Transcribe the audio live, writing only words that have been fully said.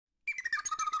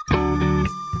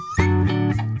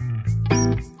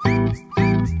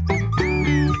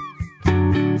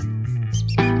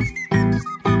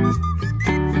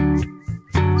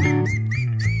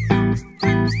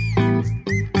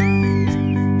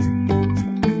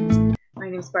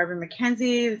Barbara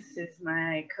McKenzie. This is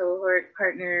my cohort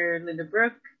partner, Linda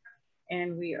Brooke,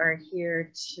 and we are here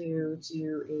to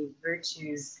do a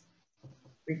virtues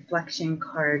reflection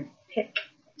card pick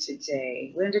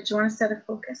today. Linda, do you want to set a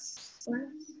focus for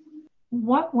us?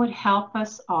 What would help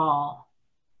us all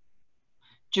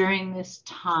during this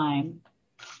time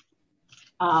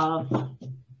of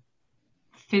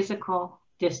physical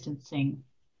distancing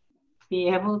be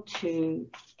able to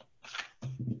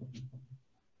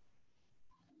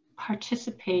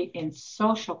participate in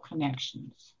social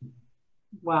connections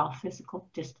while physical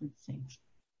distancing?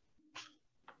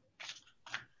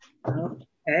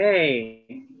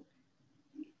 Okay.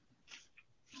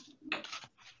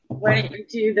 Why don't you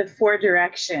do the 4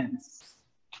 directions?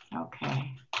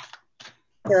 Okay.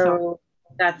 So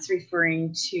that's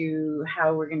referring to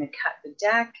how we're going to cut the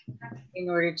deck in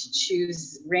order to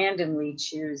randomly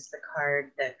choose the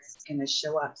card that's going to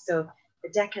show up. So the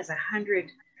deck has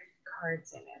 100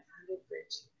 cards in it, 100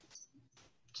 virtues.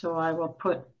 So I will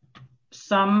put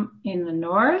some in the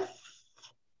north,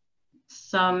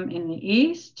 some in the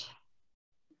east,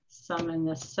 some in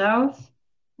the south,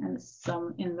 and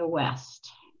some in the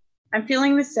west. I'm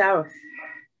feeling the south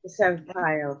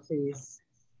pile, please.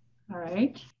 All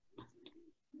right.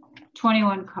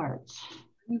 21 cards.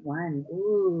 21.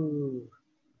 Ooh.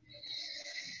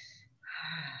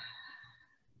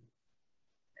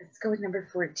 Let's go with number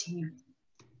 14.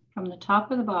 From the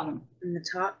top or the bottom? From the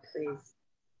top, please.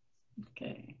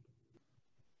 Okay.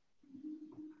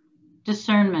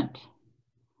 Discernment.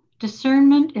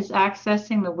 Discernment is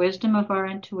accessing the wisdom of our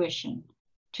intuition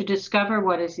to discover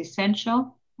what is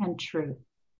essential and true.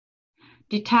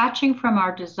 Detaching from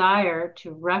our desire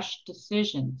to rush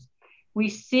decisions, we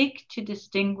seek to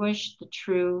distinguish the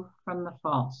true from the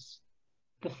false,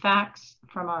 the facts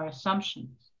from our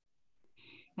assumptions,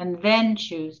 and then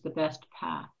choose the best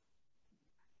path.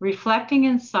 Reflecting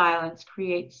in silence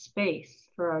creates space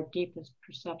for our deepest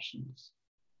perceptions.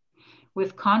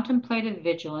 With contemplative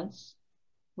vigilance,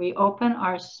 we open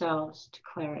ourselves to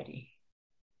clarity.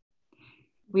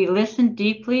 We listen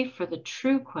deeply for the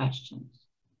true questions,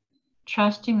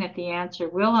 trusting that the answer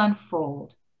will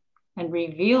unfold and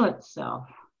reveal itself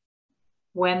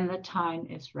when the time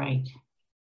is right.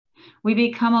 We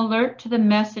become alert to the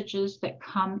messages that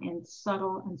come in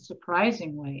subtle and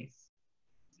surprising ways.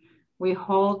 We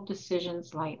hold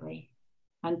decisions lightly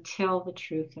until the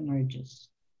truth emerges.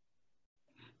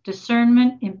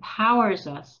 Discernment empowers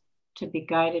us to be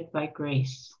guided by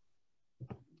grace.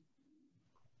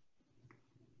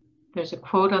 There's a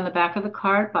quote on the back of the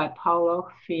card by Paulo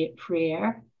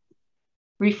Freire.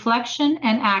 Reflection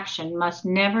and action must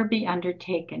never be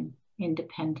undertaken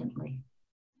independently.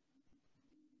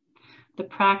 The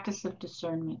practice of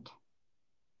discernment.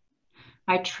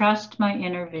 I trust my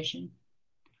inner vision.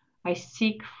 I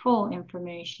seek full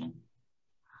information.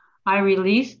 I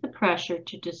release the pressure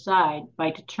to decide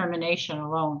by determination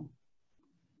alone.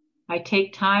 I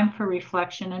take time for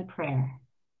reflection and prayer.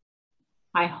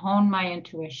 I hone my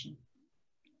intuition.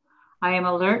 I am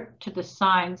alert to the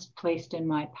signs placed in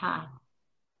my path.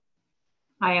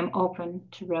 I am open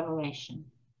to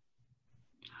revelation.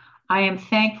 I am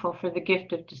thankful for the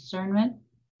gift of discernment.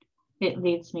 It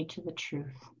leads me to the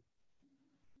truth.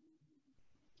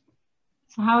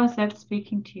 So how is that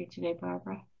speaking to you today,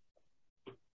 Barbara?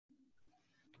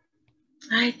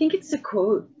 I think it's a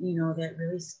quote, that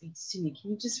really speaks to me.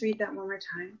 Can you just read that one more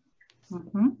time?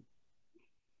 Mm-hmm.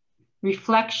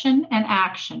 Reflection and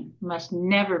action must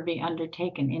never be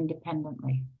undertaken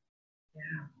independently.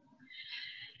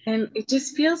 Yeah. And it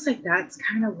just feels like that's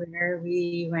kind of where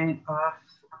we went off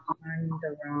on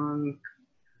the wrong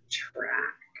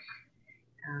track.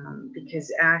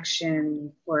 Because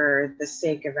action for the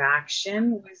sake of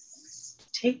action was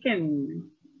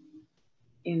taken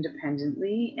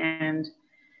independently, and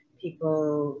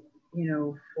people,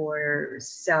 for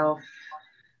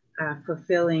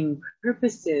self-fulfilling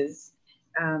purposes,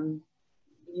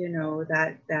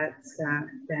 that's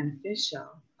beneficial.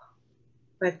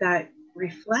 But that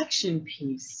reflection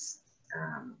piece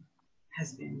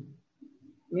has been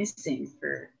missing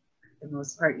for the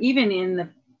most part, even in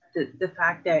the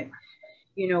fact that,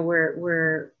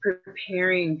 we're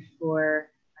preparing for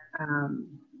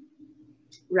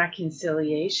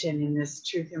reconciliation in this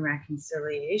truth and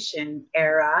reconciliation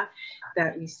era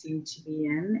that we seem to be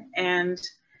in. And,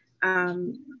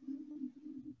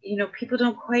 people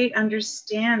don't quite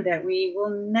understand that we will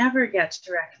never get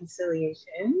to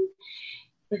reconciliation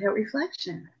without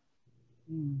reflection.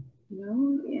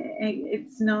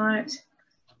 It's not,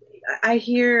 I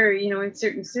hear, in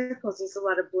certain circles, there's a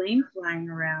lot of blame flying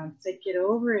around. It's like, get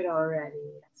over it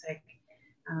already. It's like,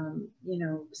 you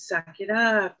know, suck it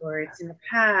up, or it's in the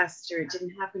past, or it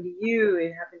didn't happen to you,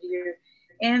 it happened to your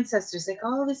ancestors, like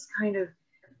all this kind of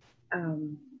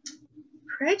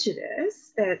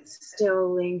prejudice that's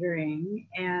still lingering,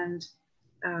 and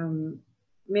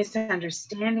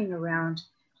misunderstanding around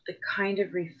the kind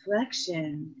of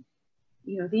reflection.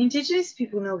 You know, the Indigenous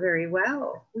people know very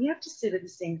well, we have to sit at the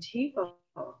same table.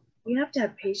 We have to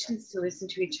have patience to listen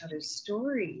to each other's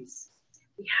stories.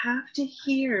 We have to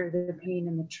hear the pain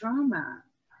and the trauma.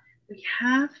 We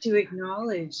have to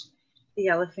acknowledge the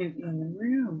elephant in the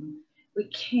room. We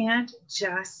can't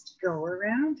just go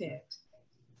around it.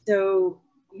 So,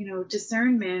 you know,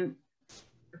 discernment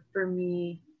for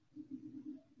me,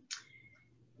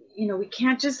 you know, we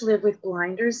can't just live with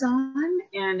blinders on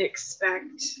and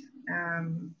expect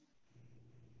a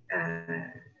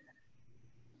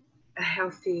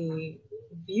healthy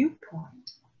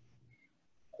viewpoint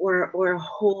or a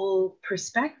whole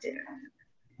perspective.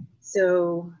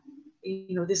 So,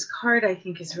 you know, this card, I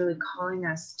think, is really calling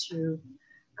us to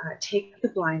take the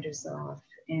blinders off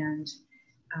and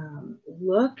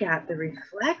look at the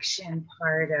reflection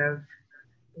part of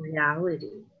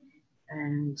reality.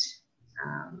 And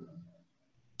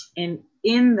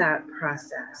in that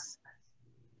process,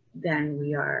 then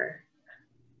we are,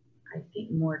 I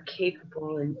think, more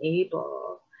capable and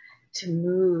able to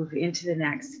move into the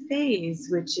next phase,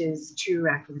 which is true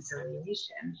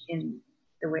reconciliation in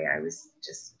the way I was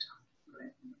just talking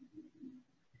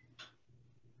about.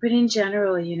 But in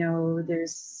general, you know,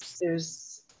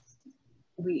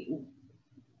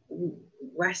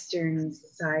 Western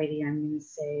society, I'm going to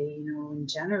say, you know, in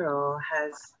general,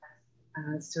 has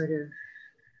sort of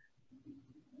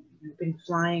been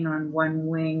flying on one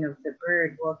wing of the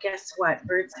bird. Well, guess what?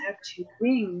 Birds have two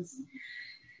wings.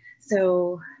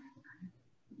 So,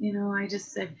 you know, I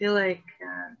feel like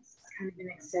it's kind of an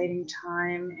exciting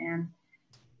time, and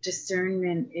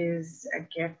discernment is a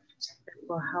gift that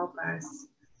will help us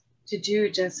to do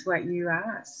just what you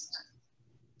asked,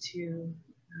 to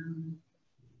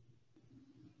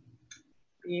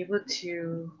be able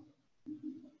to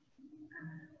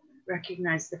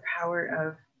recognize the power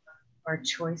of our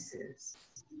choices,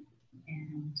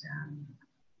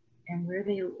 and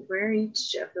where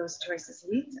each of those choices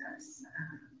leads us,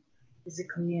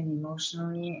 physically and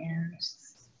emotionally and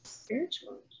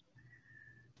spiritually.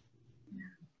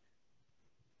 Yeah.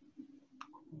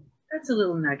 That's a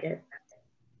little nugget.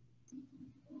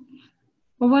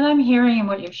 Well, what I'm hearing and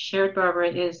what you've shared, Barbara,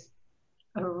 is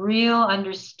a real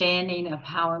understanding of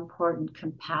how important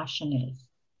compassion is,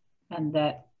 and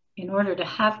that in order to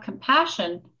have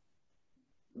compassion,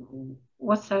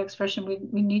 what's that expression?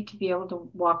 We need to be able to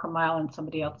walk a mile in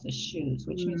somebody else's shoes,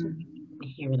 which means we need to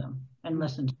hear them and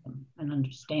listen to them and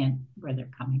understand where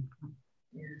they're coming from.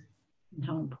 Yeah. And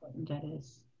how important that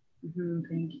is. Mm-hmm,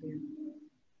 thank you.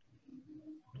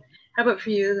 How about for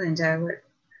you, Linda?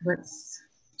 What's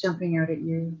jumping out at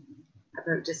you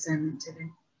about discernment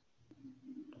today?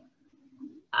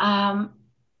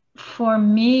 For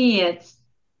me, it's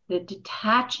the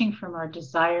detaching from our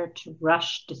desire to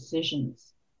rush decisions.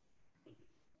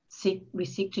 We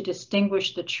seek to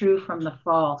distinguish the true from the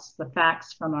false, the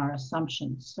facts from our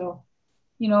assumptions. So,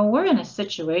 you know, we're in a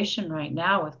situation right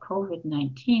now with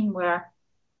COVID-19 where,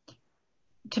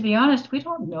 to be honest, we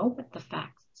don't know what the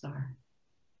facts are.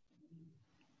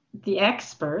 The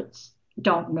experts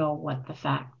don't know what the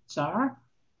facts are.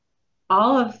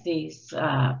 All of these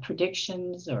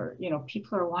predictions, or, you know,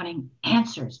 people are wanting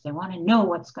answers. They want to know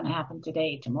what's going to happen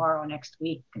today, tomorrow, next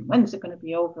week, and when's it going to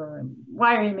be over, and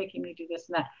why are you making me do this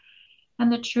and that?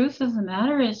 And the truth of the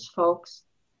matter is, folks,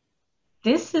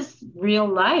 this is real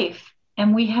life,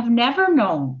 and we have never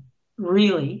known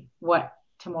really what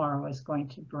tomorrow is going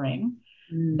to bring.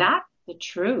 That's the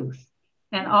truth.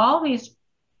 And all these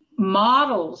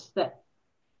models that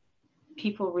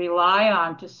people rely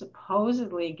on to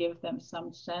supposedly give them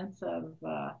some sense of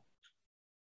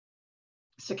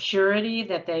security,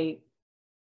 that they,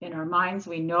 in our minds,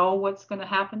 we know what's going to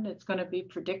happen. It's going to be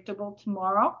predictable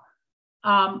tomorrow.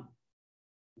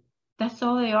 That's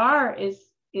all they are, is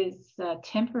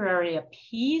temporary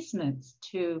appeasements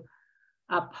to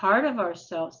a part of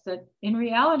ourselves that in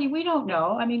reality we don't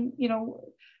know. I mean, you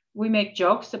know, we make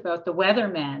jokes about the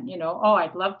weatherman, you know, oh,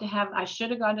 I should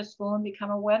have gone to school and become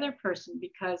a weather person,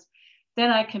 because then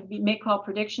I can make all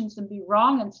predictions and be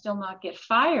wrong and still not get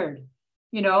fired.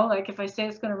 You know, like if I say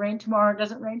it's going to rain tomorrow, it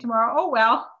doesn't rain tomorrow. Oh,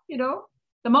 well, you know,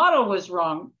 the model was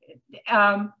wrong.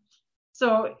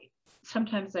 So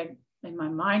sometimes in my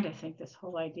mind, I think this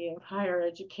whole idea of higher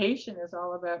education is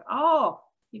all about, oh,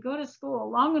 you go to school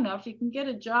long enough, you can get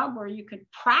a job where you can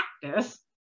practice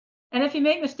And if you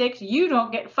make mistakes, you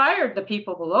don't get fired. The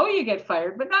people below you get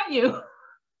fired, but not you,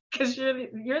 because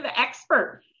you're the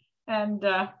expert. And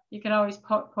you can always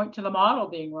point to the model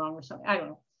being wrong or something. I don't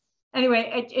know.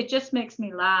 Anyway, it just makes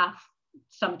me laugh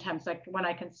sometimes, like when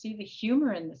I can see the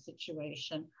humor in the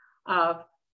situation of,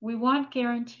 we want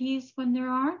guarantees when there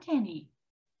aren't any.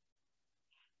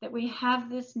 That we have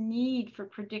this need for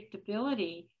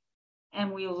predictability,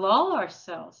 and we lull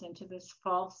ourselves into this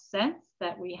false sense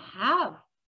that we have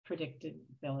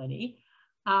predictability,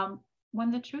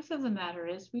 when the truth of the matter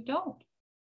is we don't.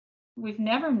 We've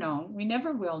never known, we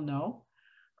never will know,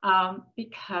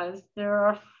 because there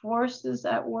are forces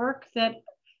at work that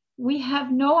we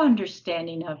have no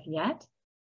understanding of yet.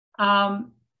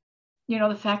 You know,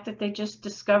 the fact that they just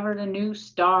discovered a new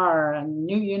star and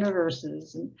new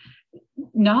universes, and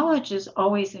knowledge is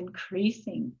always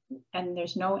increasing, and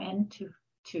there's no end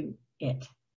to it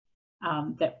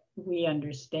that we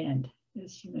understand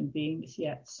as human beings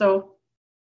yet. So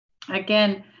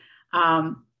again,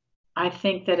 I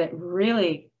think that it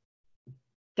really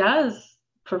does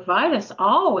provide us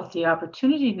all with the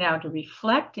opportunity now to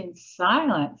reflect in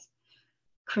silence,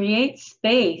 create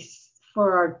space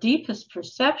for our deepest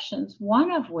perceptions,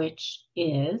 one of which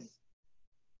is,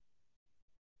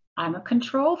 I'm a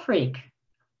control freak.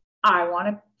 I want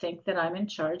to think that I'm in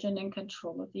charge and in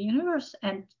control of the universe,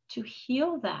 and to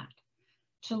heal that,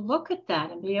 to look at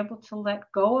that and be able to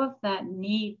let go of that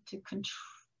need to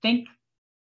think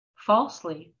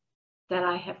falsely that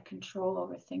I have control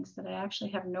over things that I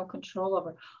actually have no control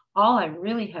over. All I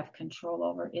really have control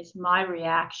over is my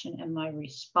reaction and my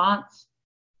response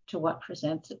to what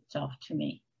presents itself to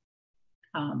me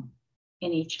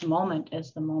in each moment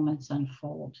as the moments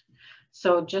unfold.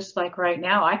 So just like right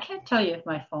now, I can't tell you if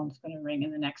my phone's going to ring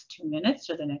in the next 2 minutes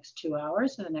or the next 2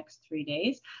 hours or the next 3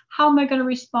 days. How am I going to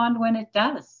respond when it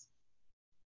does?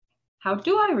 How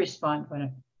do I respond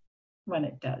when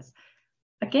it does?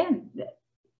 Again,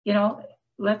 you know,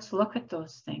 let's look at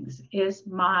those things. Is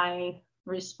my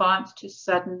response to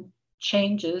sudden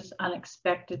changes,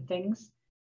 unexpected things?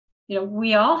 You know,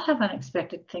 we all have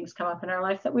unexpected things come up in our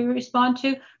life that we respond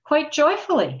to quite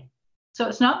joyfully. So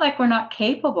it's not like we're not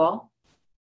capable.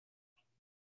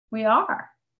 We are.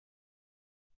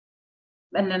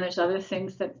 And then there's other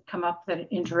things that come up that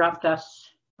interrupt us,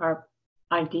 our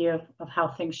idea of how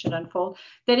things should unfold,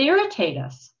 that irritate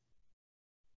us.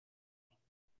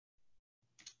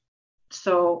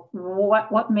 So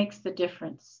what makes the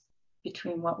difference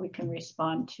between what we can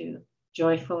respond to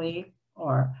joyfully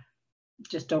or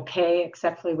just okay,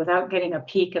 acceptably, without getting a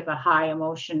peak of a high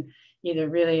emotion, either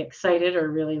really excited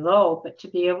or really low, but to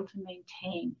be able to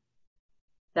maintain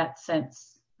that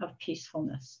sense of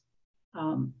peacefulness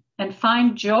and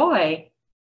find joy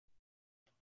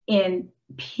in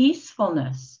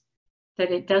peacefulness,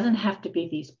 that it doesn't have to be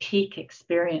these peak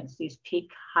experience, these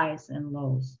peak highs and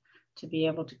lows, to be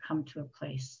able to come to a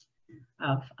place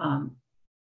of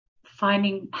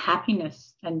finding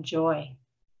happiness and joy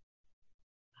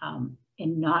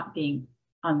in not being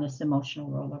on this emotional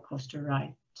roller coaster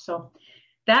ride. So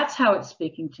that's how it's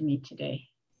speaking to me today.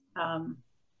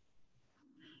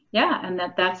 Yeah, and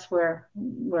that's where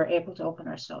we're able to open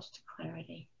ourselves to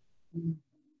clarity.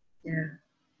 Yeah.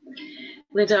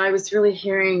 Linda, I was really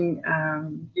hearing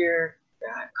your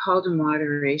call to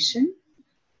moderation.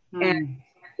 And,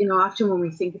 you know, often when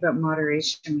we think about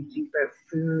moderation, we think about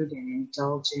food and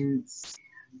indulgence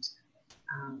and,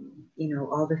 you know,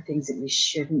 all the things that we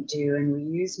shouldn't do. And we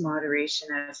use moderation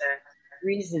as a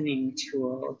reasoning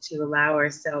tool to allow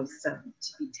ourselves to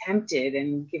be tempted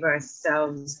and give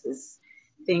ourselves this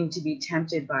thing to be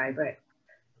tempted by. But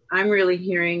I'm really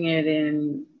hearing it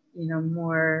in, you know,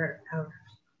 more of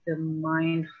the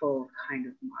mindful kind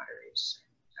of moderation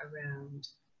around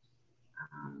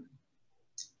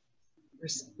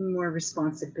more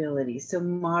responsibility. So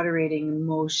moderating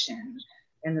emotion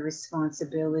and the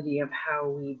responsibility of how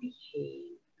we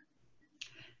behave.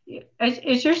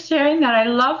 As you're sharing that, I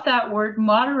love that word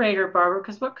moderator, Barbara,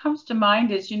 because what comes to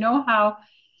mind is, you know how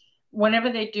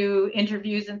whenever they do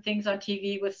interviews and things on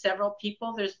TV with several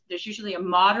people, there's usually a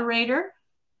moderator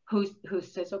who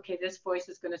says, okay, this voice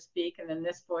is going to speak, and then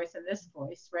this voice and this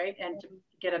voice, right? And to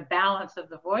get a balance of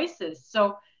the voices.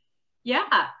 So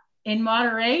yeah, in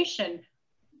moderation,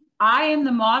 I am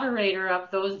the moderator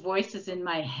of those voices in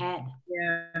my head.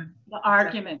 Yeah. The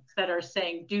arguments that are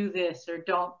saying, do this or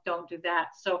don't do that.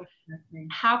 So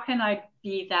how can I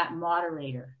be that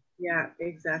moderator? Yeah,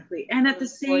 exactly. And at the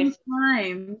same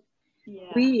time,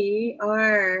 we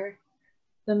are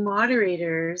the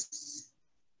moderators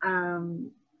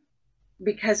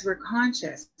because we're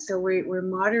conscious. So we're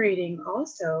moderating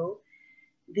also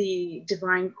the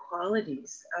divine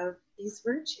qualities of these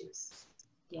virtues.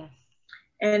 Yes.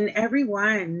 And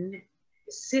everyone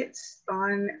sits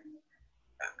on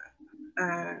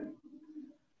a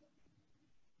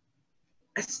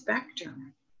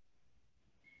spectrum.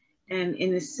 And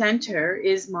in the center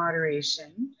is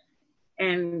moderation.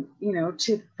 And, you know,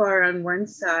 too far on one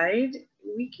side,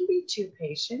 we can be too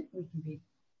patient, we can be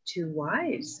too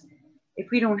wise. If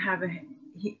we don't have a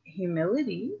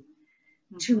humility,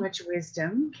 too much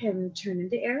wisdom can turn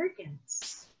into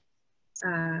arrogance.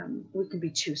 We can be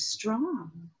too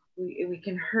strong. We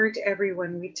can hurt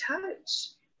everyone we touch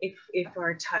if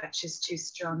our touch is too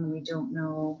strong and we don't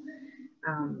know.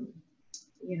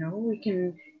 You know, we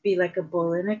can be like a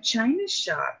bull in a china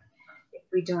shop if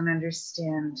we don't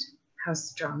understand how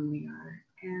strong we are.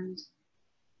 And,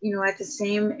 you know, at the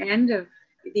same end of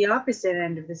the opposite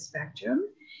end of the spectrum,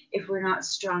 if we're not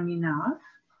strong enough,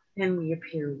 then we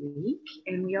appear weak,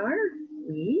 and we are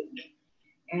weak.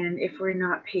 And if we're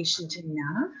not patient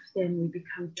enough, then we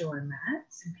become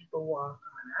doormats and people walk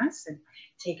on us and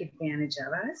take advantage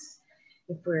of us.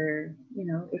 If we're, you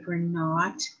know, if we're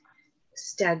not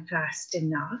steadfast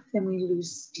enough, then we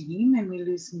lose steam and we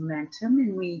lose momentum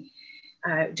and we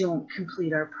don't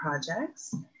complete our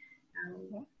projects.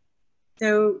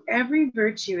 So every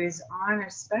virtue is on a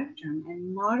spectrum,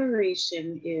 and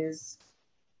moderation is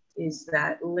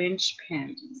that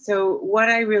linchpin. So what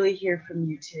I really hear from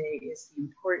you today is the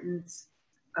importance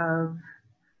of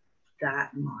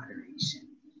that moderation.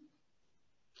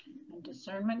 And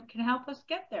discernment can help us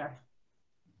get there.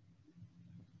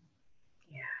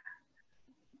 Yeah.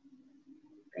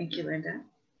 Thank you, Linda.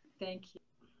 Thank you.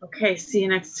 Okay, see you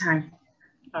next time.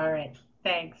 All right.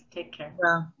 Thanks. Take care.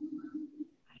 Well.